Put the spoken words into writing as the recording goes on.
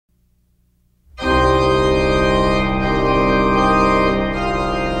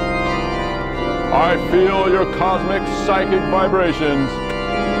I feel your cosmic psychic vibrations.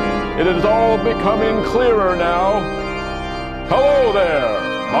 It is all becoming clearer now. Hello there.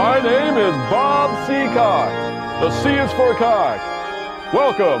 My name is Bob C. Cock. The C is for cock.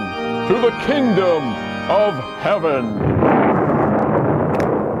 Welcome to the kingdom of heaven.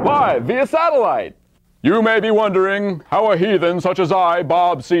 Live via satellite. You may be wondering how a heathen such as I,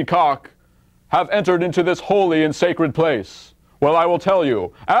 Bob C. Cock, have entered into this holy and sacred place. Well, I will tell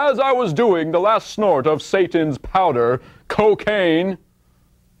you, as I was doing the last snort of Satan's powder, cocaine,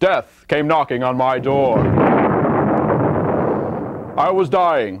 death came knocking on my door. I was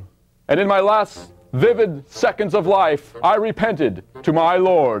dying, and in my last vivid seconds of life, I repented to my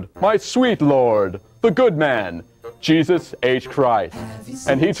Lord, my sweet Lord, the good man, Jesus H. Christ.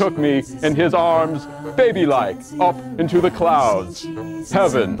 And he took me in his arms, baby-like, up into the clouds.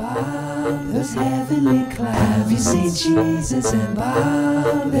 Heaven. Those heavenly clouds, you see Jesus and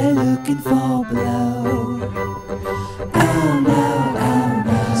Bob, they're looking for blow. Oh no, oh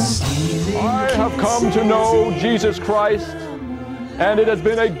no. I have come to know Jesus Christ, and it has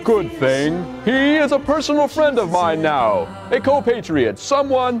been a good thing. He is a personal friend of mine now, a co-patriot,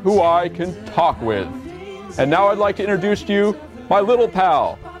 someone who I can talk with. And now I'd like to introduce to you my little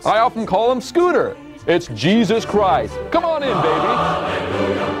pal. I often call him Scooter. It's Jesus Christ. Come on in,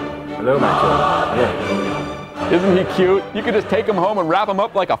 baby. Hello, Michael. Isn't he cute? You could just take him home and wrap him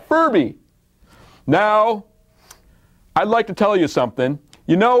up like a Furby. Now, I'd like to tell you something.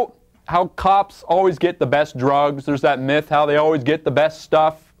 You know how cops always get the best drugs? There's that myth how they always get the best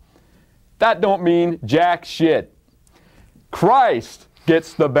stuff. That don't mean jack shit. Christ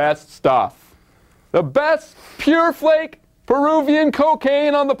gets the best stuff. The best pure flake Peruvian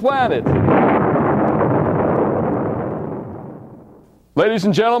cocaine on the planet. Ladies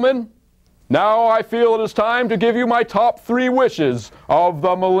and gentlemen, now I feel it is time to give you my top 3 wishes of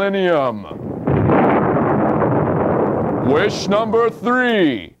the millennium. Wish number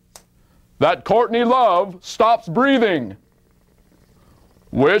 3, that Courtney Love stops breathing.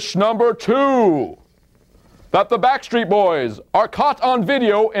 Wish number 2, that the Backstreet Boys are caught on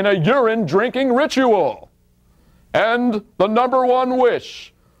video in a urine drinking ritual. And the number 1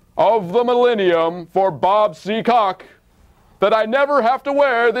 wish of the millennium for Bob C. Cock, that I never have to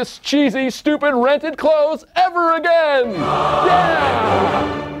wear this cheesy, stupid, rented clothes ever again. Yeah!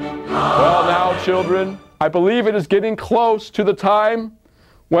 Well now, children, I believe it is getting close to the time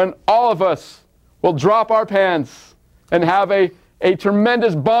when all of us will drop our pants and have a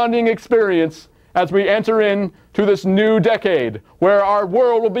tremendous bonding experience as we enter into this new decade where our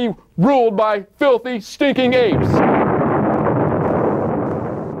world will be ruled by filthy, stinking apes.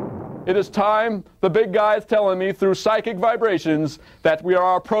 It is time, the big guy is telling me through psychic vibrations, that we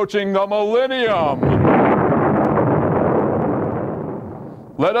are approaching the millennium.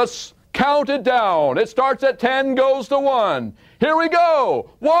 Let us count it down. It starts at 10, goes to 1. Here we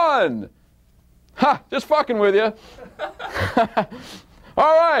go. 1. Ha, just fucking with you.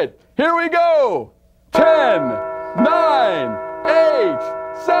 All right, here we go. 10, 9, 8,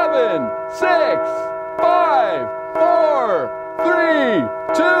 7, 6, 5, 4, 3,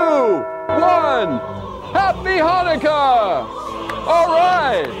 2, 1. Happy Hanukkah! All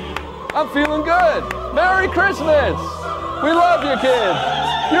right, I'm feeling good. Merry Christmas. We love you, kids.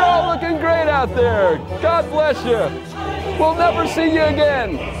 You're all looking great out there. God bless you. We'll never see you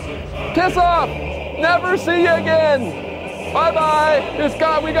again. Kiss off. Never see you again. Bye-bye. It's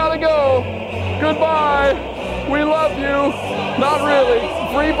God, we gotta go. Goodbye. We love you. Not really.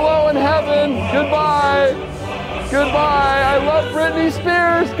 Free blow in heaven. Goodbye. Goodbye. I love Britney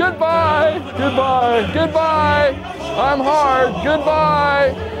Spears. Goodbye. Goodbye. Goodbye. I'm hard.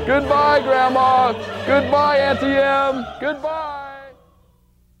 Goodbye. Goodbye, Grandma. Goodbye, Auntie M. Goodbye.